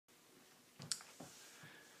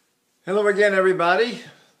Hello again, everybody.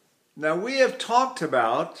 Now, we have talked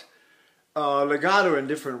about legato in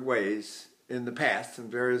different ways in the past in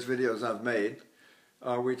various videos I've made.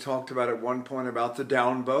 We talked about at one point about the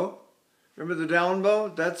down bow. Remember the down bow?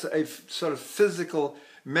 That's a sort of physical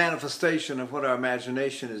manifestation of what our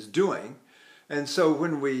imagination is doing. And so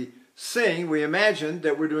when we sing, we imagine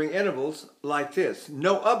that we're doing intervals like this.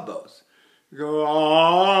 No up bows. We go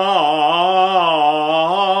ah.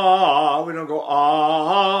 We don't go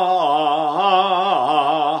ah,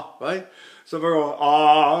 right? So if I go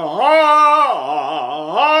ah,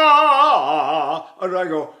 or do I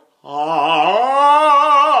go ah?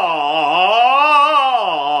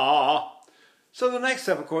 So the next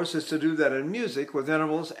step, of course, is to do that in music with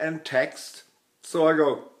intervals and text. So I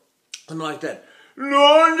go something like that. And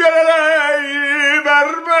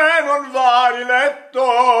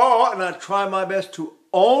I try my best to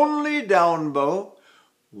only down bow,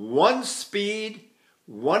 one speed,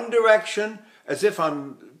 one direction, as if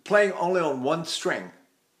I'm playing only on one string.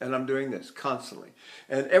 And I'm doing this constantly.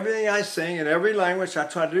 And everything I sing in every language, I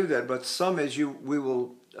try to do that. But some, as we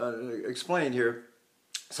will explain here,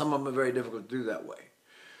 some of them are very difficult to do that way.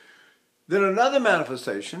 Then another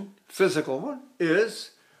manifestation, physical one,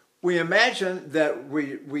 is we imagine that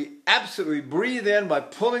we absolutely breathe in by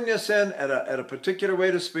pulling this in at a particular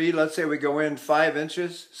rate of speed. Let's say we go in 5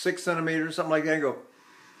 inches, 6 centimeters, something like that, and go.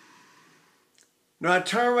 Now I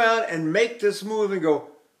turn around and make this move and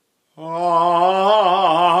go, ah,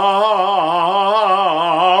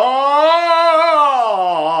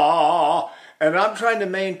 and I'm trying to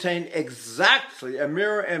maintain exactly a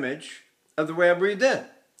mirror image of the way I breathed in.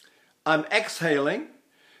 I'm exhaling.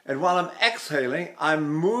 And while I'm exhaling, I'm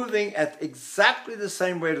moving at exactly the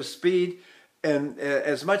same rate of speed and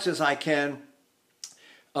as much as I can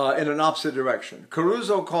in an opposite direction.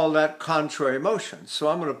 Caruso called that contrary motion. So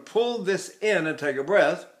I'm going to pull this in and take a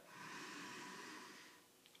breath.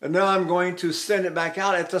 And now I'm going to send it back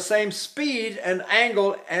out at the same speed and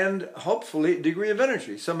angle and hopefully degree of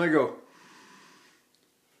energy. So I'm going to go.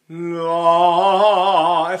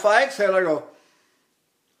 If I exhale, I go.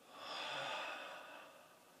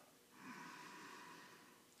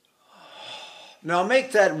 Now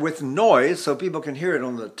make that with noise so people can hear it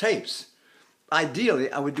on the tapes.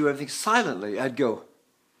 Ideally, I would do everything silently. I'd go.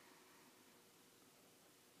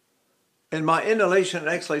 And my inhalation and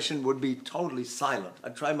exhalation would be totally silent.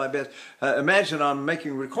 I'd try my best. Imagine I'm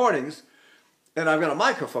making recordings and I've got a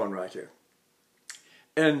microphone right here.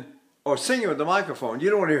 Or singing with the microphone. You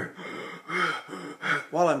don't want to hear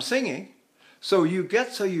while I'm singing. So you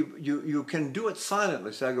can do it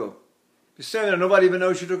silently. So I go. You stand there, nobody even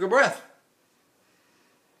knows you took a breath.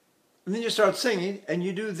 And then you start singing, and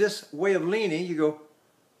you do this way of leaning. You go,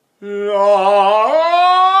 ah,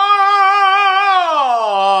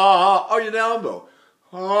 or you down bow,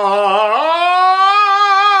 ah,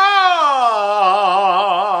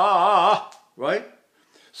 right?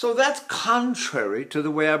 So that's contrary to the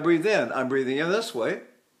way I breathe in. I'm breathing in this way.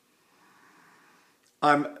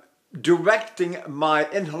 I'm directing my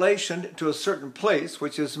inhalation to a certain place,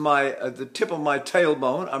 which is the tip of my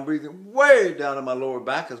tailbone. I'm breathing way down in my lower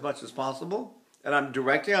back as much as possible. And I'm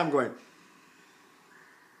directing, I'm going.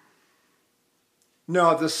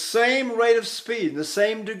 Now, the same rate of speed, the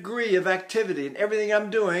same degree of activity, and everything I'm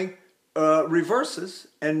doing reverses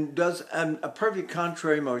and does a perfect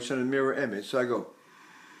contrary motion and mirror image. So I go.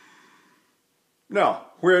 Now,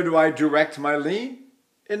 where do I direct my lean?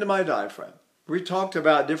 Into my diaphragm. We talked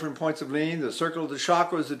about different points of lean, the circle of the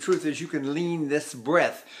chakras. The truth is you can lean this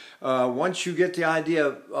breath. Once you get the idea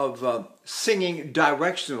of singing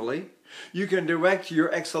directionally, you can direct your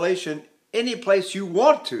exhalation any place you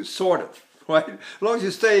want to, sort of, right? As long as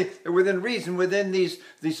you stay within reason, within these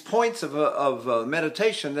points of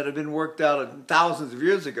meditation that have been worked out thousands of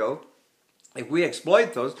years ago. If we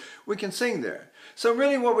exploit those, we can sing there. So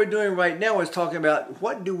really what we're doing right now is talking about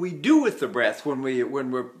what do we do with the breath when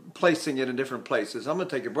we're placing it in different places. I'm going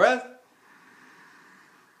to take a breath.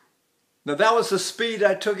 Now that was the speed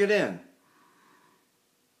I took it in.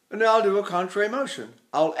 And now I'll do a contrary motion.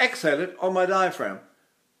 I'll exhale it on my diaphragm.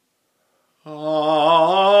 And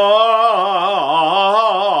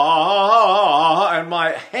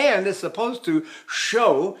my hand is supposed to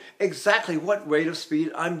show exactly what rate of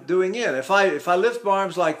speed I'm doing in. If I lift my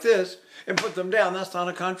arms like this and put them down, that's not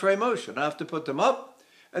a contrary motion. I have to put them up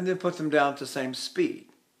and then put them down to the same speed.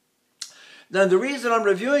 Now the reason I'm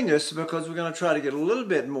reviewing this is because we're going to try to get a little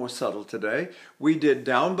bit more subtle today. We did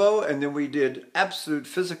down bow and then we did absolute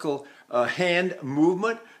physical hand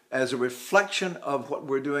movement as a reflection of what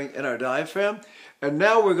we're doing in our diaphragm. And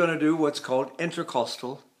now we're going to do what's called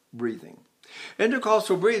intercostal breathing.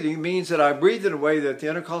 Intercostal breathing means that I breathe in a way that the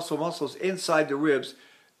intercostal muscles inside the ribs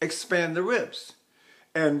expand the ribs.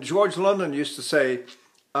 And George London used to say,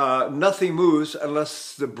 nothing moves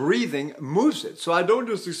unless the breathing moves it. So I don't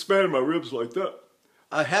just expand my ribs like that.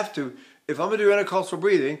 I have to, if I'm going to do intercostal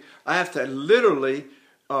breathing, I have to literally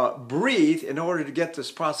breathe in order to get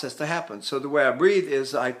this process to happen. So the way I breathe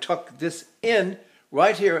is I tuck this in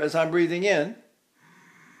right here as I'm breathing in.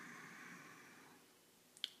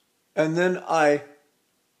 And then I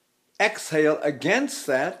exhale against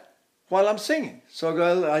that while I'm singing. So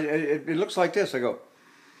it looks like this. I go,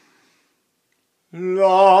 la,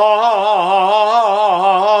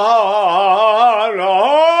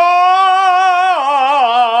 la.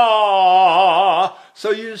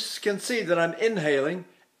 So you can see that I'm inhaling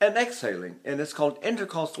and exhaling. And it's called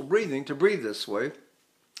intercostal breathing, to breathe this way.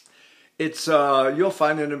 It's you'll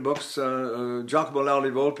find it in books. Giacomo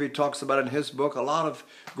Laudi Volpi talks about it in his book. A lot of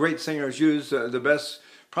great singers use one of the best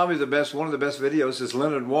videos is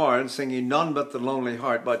Leonard Warren singing "None But the Lonely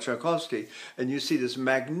Heart" by Tchaikovsky, and you see this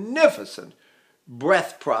magnificent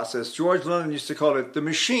breath process. George London used to call it the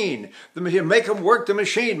machine. Make them work the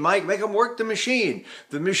machine, Mike. Make them work the machine.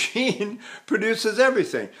 The machine produces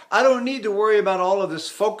everything. I don't need to worry about all of this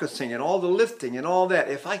focusing and all the lifting and all that.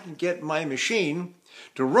 If I can get my machine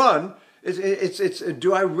to run,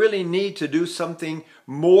 do I really need to do something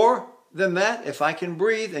more than that? If I can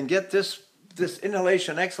breathe and get this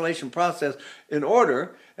inhalation exhalation process in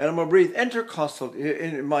order, and I'm going to breathe intercostal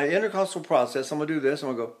in my intercostal process, I'm going to do this.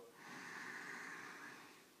 I'm going to go.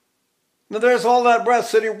 Now there's all that breath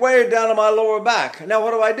sitting way down in my lower back. Now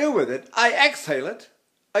what do I do with it? I exhale it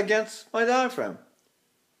against my diaphragm.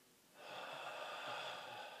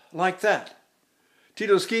 Like that.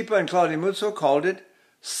 Tito Schipa and Claudio Muzzo called it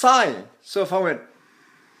sighing. So if I went,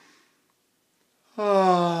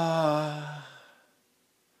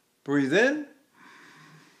 breathe in,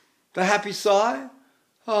 the happy sigh,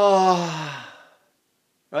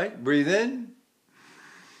 right? Breathe in,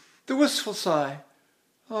 the wistful sigh,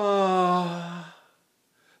 There are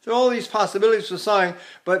all these possibilities for sighing,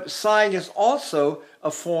 but sighing is also a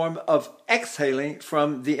form of exhaling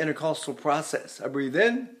from the intercostal process. I breathe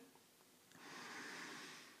in,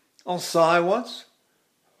 I'll sigh once.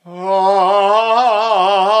 Now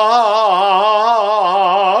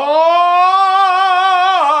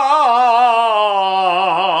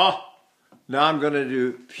I'm going to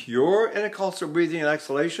do pure intercostal breathing and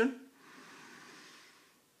exhalation.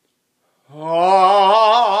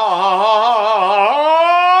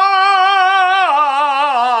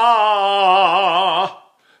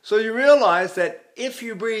 So you realize that if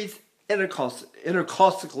you breathe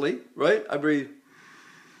intercostically, right? I breathe.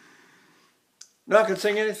 Now I can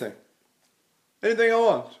sing anything. Anything I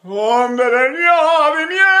want.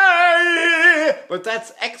 But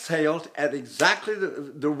that's exhaled at exactly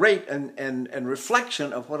the rate and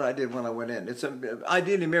reflection of what I did when I went in. It's an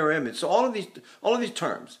ideally mirror image. So all of these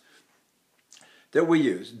terms that we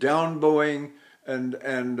use, down bowing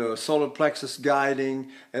and solar plexus guiding,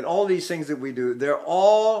 and all these things that we do, they're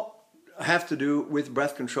all have to do with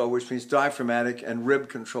breath control, which means diaphragmatic and rib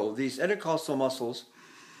control. These intercostal muscles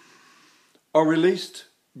are released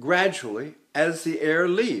gradually as the air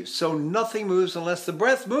leaves. So nothing moves unless the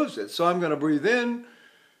breath moves it. So I'm going to breathe in.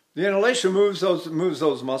 The inhalation moves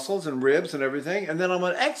those muscles and ribs and everything. And then I'm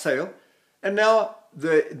going to exhale. And now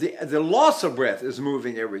the loss of breath is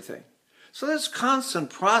moving everything. So this constant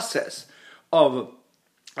process of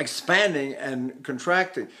expanding and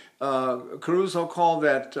contracting. Caruso called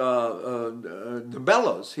that the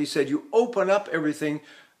bellows. He said you open up everything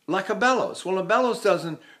like a bellows. Well, a bellows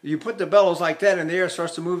doesn't, you put the bellows like that and the air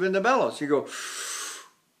starts to move in the bellows. You go,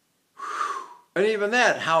 and even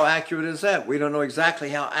that, how accurate is that? We don't know exactly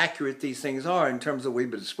how accurate these things are in terms of we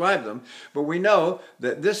describe them, but we know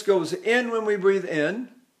that this goes in when we breathe in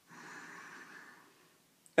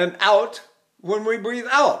and out when we breathe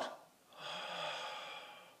out.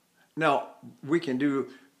 Now, we can do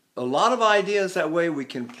a lot of ideas that way. We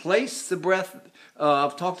can place the breath.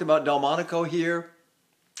 I've talked about Delmonico here.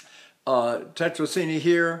 Tetrasini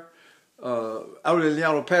here,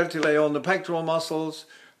 Aureliano Pertile on the pectoral muscles,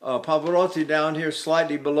 Pavarotti down here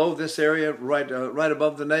slightly below this area, right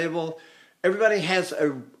above the navel. Everybody has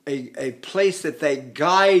a place that they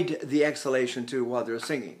guide the exhalation to while they're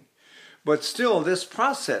singing. But still, this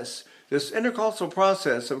process, this intercostal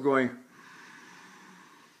process of going,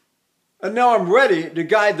 and now I'm ready to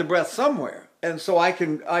guide the breath somewhere. And so I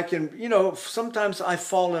can, you know, sometimes I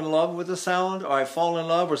fall in love with a sound, or I fall in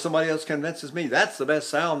love, or somebody else convinces me, that's the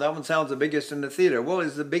best sound, that one sounds the biggest in the theater. Well,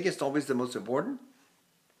 is the biggest always the most important?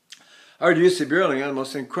 I heard Jussi Björling had the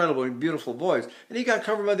most incredibly beautiful voice, and he got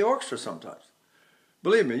covered by the orchestra sometimes.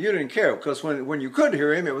 Believe me, you didn't care, because when you could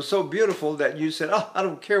hear him, it was so beautiful that you said, oh, I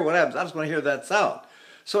don't care what happens, I just want to hear that sound.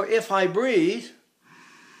 So if I breathe,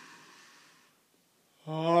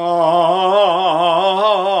 so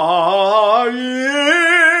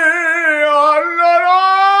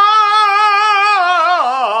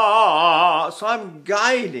I'm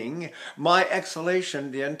guiding my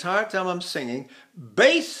exhalation the entire time I'm singing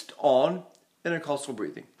based on intercostal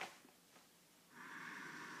breathing.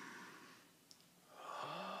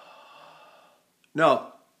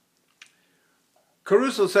 Now,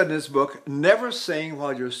 Caruso said in his book, never sing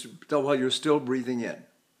while you're still breathing in.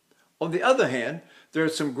 On the other hand, there are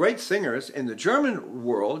some great singers in the German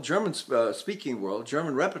world, German speaking world,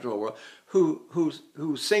 German repertoire world,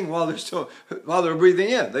 who sing while they're breathing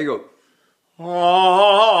in. They go,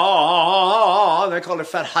 ah, they call it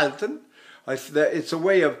verhalten. It's a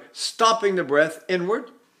way of stopping the breath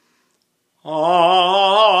inward. Ah,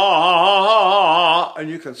 and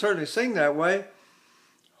you can certainly sing that way.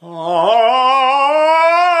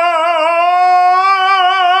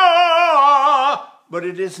 But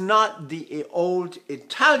it is not the old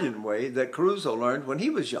Italian way that Caruso learned when he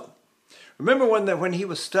was young. Remember when he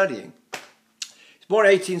was studying, he's born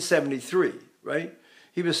in 1873, right?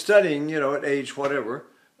 He was studying, at age whatever.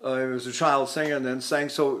 He was a child singer and then sang.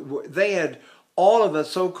 So they had all of the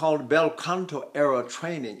so-called bel canto era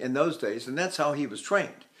training in those days, and that's how he was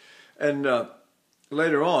trained. And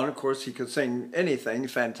later on, of course, he could sing anything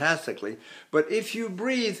fantastically. But if you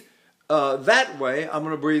breathe that way, I'm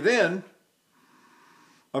going to breathe in.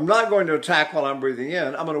 I'm not going to attack while I'm breathing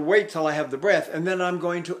in. I'm going to wait till I have the breath, and then I'm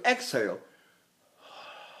going to exhale.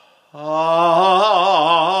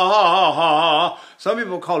 Some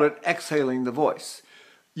people call it exhaling the voice.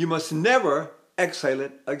 You must never exhale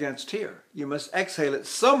it against here. You must exhale it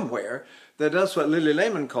somewhere that does what Lily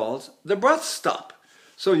Lehman calls the breath stop.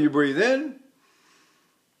 So you breathe in.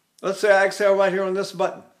 Let's say I exhale right here on this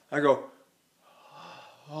button. I go,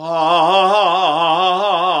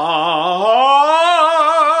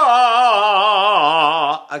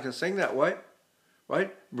 I can sing that way,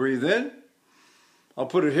 right? Breathe in. I'll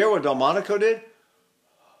put it here what Delmonico did.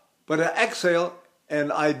 But I exhale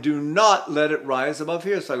and I do not let it rise above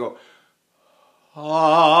here. So I go,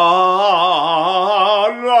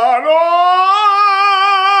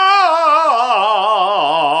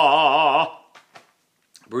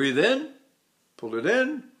 breathe in, pull it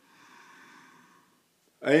in,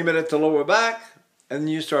 aim it at the lower back, and then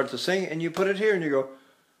you start to sing and you put it here and you go,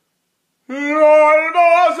 and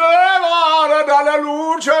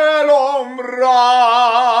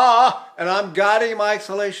I'm guiding my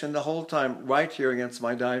exhalation the whole time right here against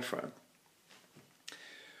my diaphragm.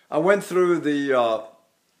 I went through the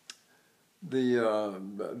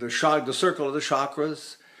circle of the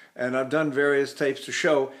chakras, and I've done various tapes to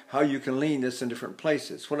show how you can lean this in different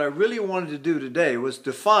places. What I really wanted to do today was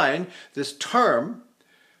define this term,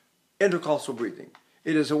 intercostal breathing.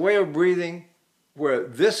 It is a way of breathing where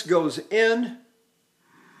this goes in,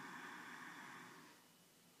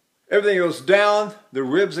 everything goes down, the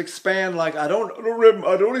ribs expand. Like I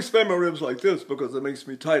don't expand my ribs like this because it makes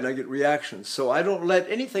me tight and I get reactions. So I don't let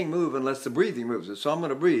anything move unless the breathing moves it. So I'm going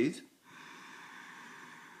to breathe.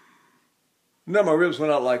 And then my ribs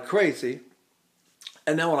went out like crazy.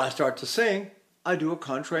 And then when I start to sing, I do a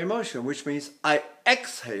contrary motion, which means I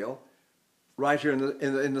exhale right here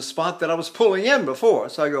in the spot that I was pulling in before.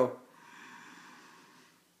 So I go,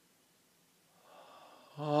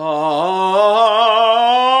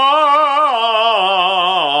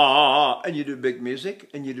 and you do big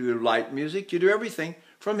music, and you do light music, you do everything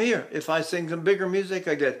from here. If I sing some bigger music,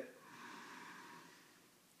 I get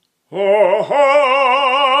oh hi,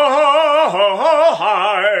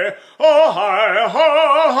 oh hi,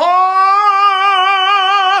 ha,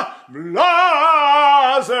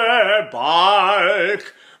 blase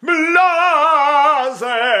Balk, blase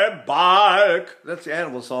Balk. That's the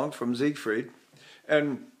animal song from Siegfried.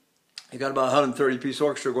 And you got about 130-piece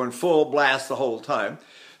orchestra going full blast the whole time.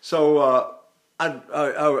 So I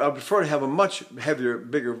prefer to have a much heavier,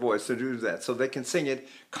 bigger voice to do that, so they can sing it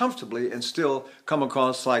comfortably and still come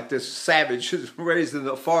across like this savage who's raised in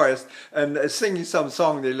the forest and singing some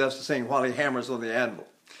song that he loves to sing while he hammers on the anvil.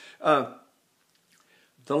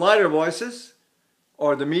 The lighter voices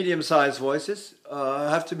or the medium-sized voices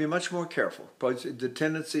have to be much more careful, because the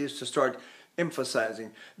tendency is to start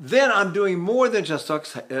emphasizing. Then I'm doing more than just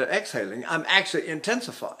exhaling. I'm actually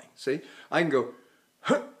intensifying. See, I can go,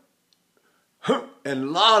 huh, huh, and a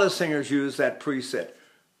lot of singers use that preset.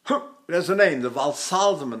 Huh. It has a name, the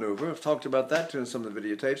Valsalva maneuver. I've talked about that too in some of the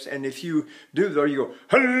videotapes. And if you do there, you go,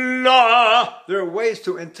 "Halla!" There are ways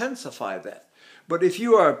to intensify that. But if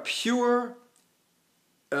you are a pure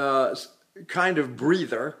kind of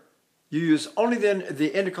breather, you use only then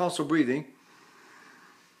the intercostal breathing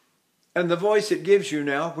and the voice it gives you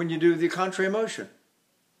now when you do the contrary motion.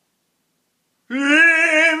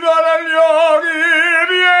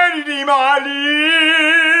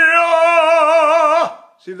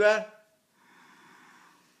 See that?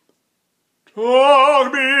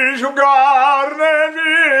 Doch mich umgarnen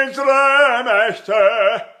finstere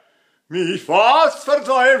Mächte, mich fast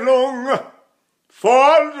Verzweiflung,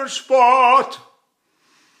 voll der Spott,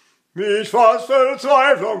 mich fast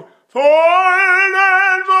Verzweiflung, voll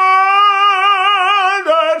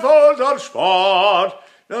der Spott.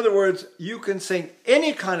 In other words, you can sing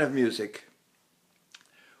any kind of music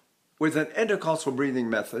with an intercostal breathing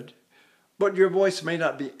method, but your voice may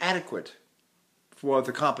not be adequate for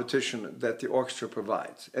the competition that the orchestra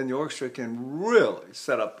provides. And the orchestra can really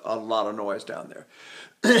set up a lot of noise down there.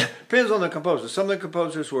 Depends on the composer. Some of the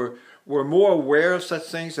composers were more aware of such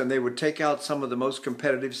things, and they would take out some of the most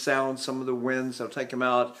competitive sounds, some of the winds, they'll take them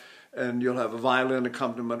out, and you'll have a violin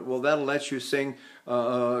accompaniment. Well, that'll let you sing,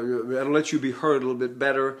 that'll let you be heard a little bit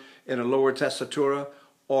better in a lower tessitura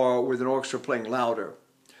or with an orchestra playing louder.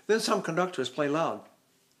 Then some conductors play loud.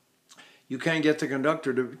 You can't get the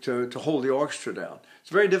conductor to hold the orchestra down. It's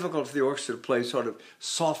very difficult for the orchestra to play sort of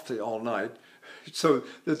softly all night so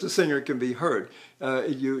that the singer can be heard.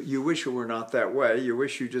 You wish it were not that way. You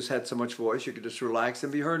wish you just had so much voice you could just relax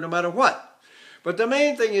and be heard no matter what. But the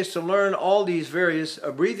main thing is to learn all these various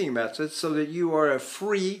breathing methods so that you are a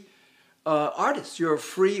free artist. You're a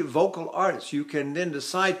free vocal artist. You can then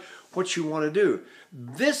decide what you want to do.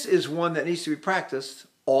 This is one that needs to be practiced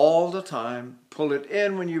all the time. Pull it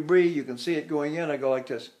in when you breathe. You can see it going in. I go like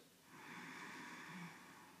this.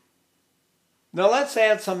 Now let's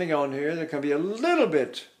add something on here that can be a little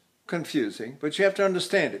bit confusing, but you have to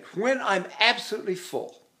understand it. When I'm absolutely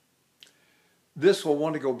full, this will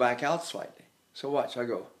want to go back out slightly. So watch, I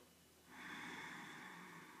go.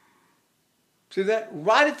 See that?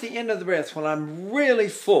 Right at the end of the breath, when I'm really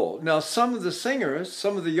full. Now some of the singers,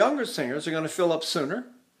 some of the younger singers are going to fill up sooner,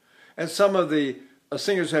 and some of the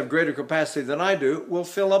singers who have greater capacity than I do will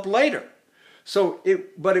fill up later.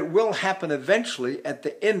 But it will happen eventually at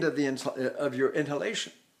the end of your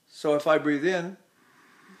inhalation. So if I breathe in,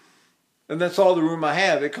 and that's all the room I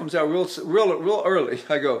have, it comes out real early.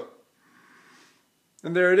 I go,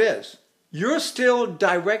 and there it is. You're still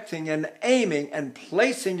directing and aiming and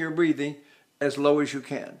placing your breathing as low as you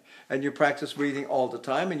can. And you practice breathing all the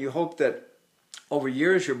time, and you hope that over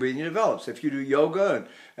years your breathing develops. If you do yoga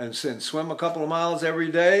and swim a couple of miles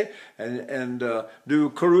every day and do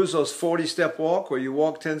Caruso's 40-step walk, where you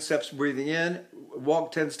walk 10 steps breathing in,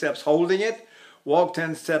 walk 10 steps holding it, walk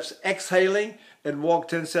 10 steps exhaling, and walk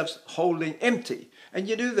 10 steps holding empty. And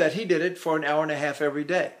you do that. He did it for an hour and a half every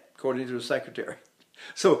day, according to his secretary.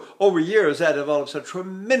 So over years, that develops a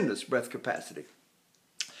tremendous breath capacity.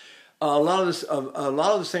 A lot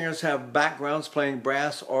of the singers have backgrounds playing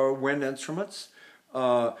brass or wind instruments.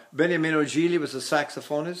 Beniamino Gigli was a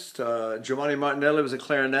saxophonist. Giovanni Martinelli was a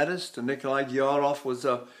clarinetist. Nikolai Gyarov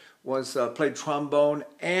played trombone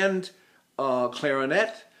and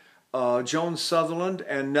clarinet. Joan Sutherland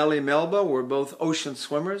and Nellie Melba were both ocean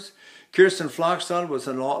swimmers. Kirsten Flogstad was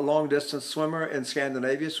a long-distance swimmer in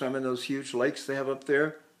Scandinavia, swimming those huge lakes they have up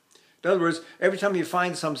there. In other words, every time you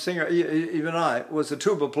find some singer, even I was a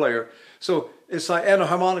tuba player, so it's like, and a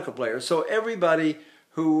harmonica player. So everybody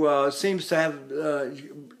who seems to have, a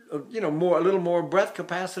little more breath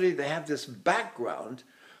capacity, they have this background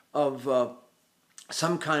of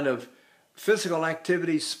some kind of physical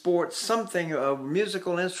activity, sport, something, a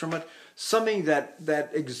musical instrument, something that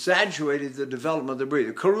exaggerated the development of the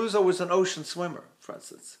breathing. Caruso was an ocean swimmer, for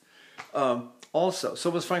instance. Also, so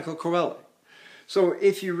was Franco Corelli. So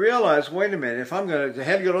if you realize, wait a minute, if I'm going to,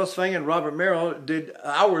 Helge Rosvang and Robert Merrill did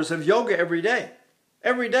hours of yoga every day.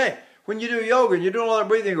 Every day. When you do yoga and you're doing all that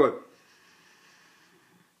breathing, you go,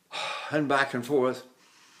 and back and forth.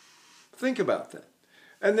 Think about that.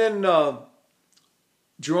 And then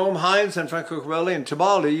Jerome Hines and Franco Corelli and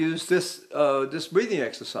Tabali used this breathing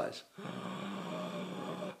exercise.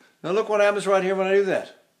 Now look what happens right here when I do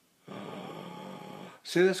that.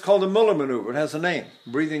 See, that's called the Muller maneuver. It has a name.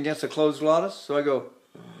 Breathing against a closed glottis. So I go.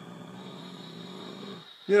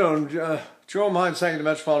 Jerome Hines sang at the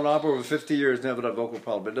Metropolitan Opera over 50 years, never had a vocal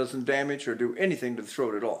problem. It doesn't damage or do anything to the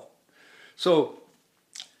throat at all. So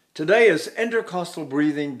today is Intercostal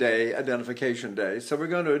Breathing Day, Identification Day. So we're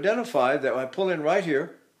going to identify that I pull in right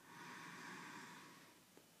here.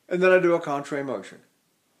 And then I do a contrary motion.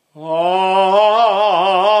 Ah,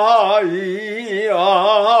 ee,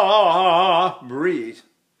 ah. Breathe.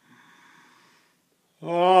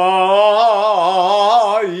 Ah,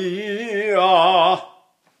 ee, ah.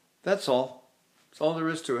 That's all. That's all there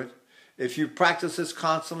is to it. If you practice this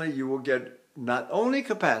constantly, you will get not only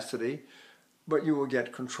capacity, but you will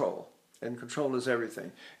get control. And control is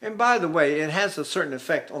everything. And by the way, it has a certain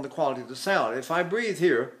effect on the quality of the sound. If I breathe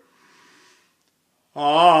here,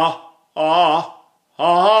 ah, ah,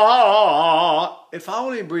 ah. If I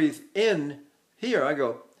only breathe in here, I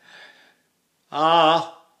go,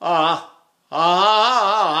 ah, ah,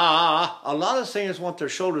 ah. A lot of singers want their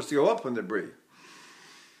shoulders to go up when they breathe.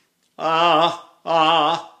 Ah,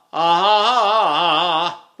 ah,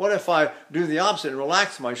 ah. What if I do the opposite and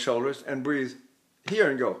relax my shoulders and breathe here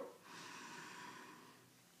and go?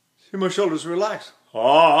 See, my shoulders relax.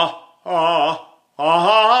 Ah, ah,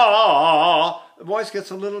 ah. The voice gets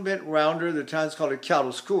a little bit rounder. The times called it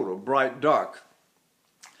chiaroscuro, bright, dark.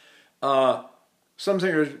 Some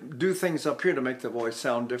singers do things up here to make the voice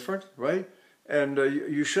sound different, right? And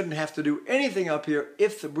you shouldn't have to do anything up here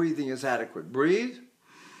if the breathing is adequate. Breathe.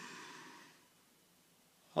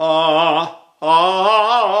 Ah,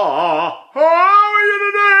 ah, how are you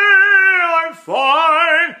today? I'm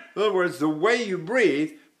fine. In other words, the way you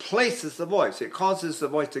breathe places the voice. It causes the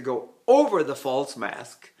voice to go over the false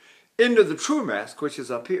mask into the true mask, which is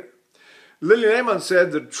up here. Lily Lehman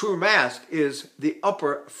said the true mask is the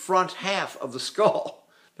upper front half of the skull.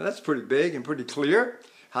 Now that's pretty big and pretty clear.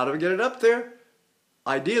 How do we get it up there?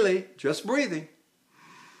 Ideally, just breathing.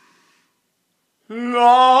 Even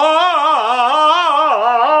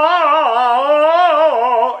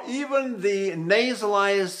the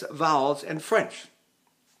nasalized vowels in French.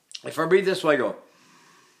 If I breathe this way, I go.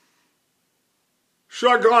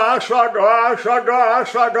 Chagrin, chagrin, chagrin,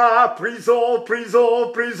 chagrin, prison,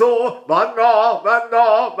 prison, prison, maintenant,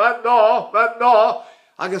 maintenant, maintenant, maintenant.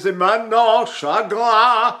 I can say maintenant,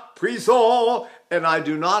 chagrin, prison, and I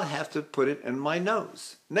do not have to put it in my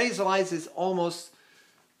nose. Nasalize is almost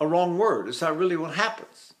a wrong word. It's not really what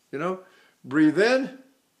happens, you know. Breathe in,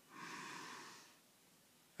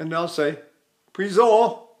 and now say,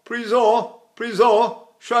 prison, prison, prison,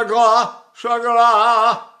 chagrin,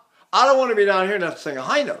 chagrin. I don't want to be down here and have to sing a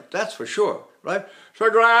high note, that's for sure, right?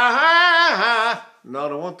 Chagrin, no, I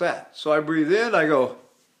don't want that. So I breathe in, I go,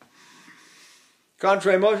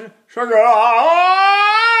 contrary motion, chagrin,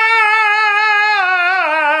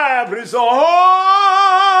 prison,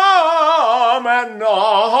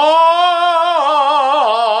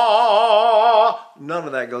 none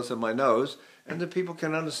of that goes in my nose, and the people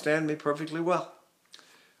can understand me perfectly well.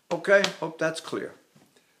 Okay, hope that's clear.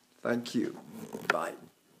 Thank you. Bye.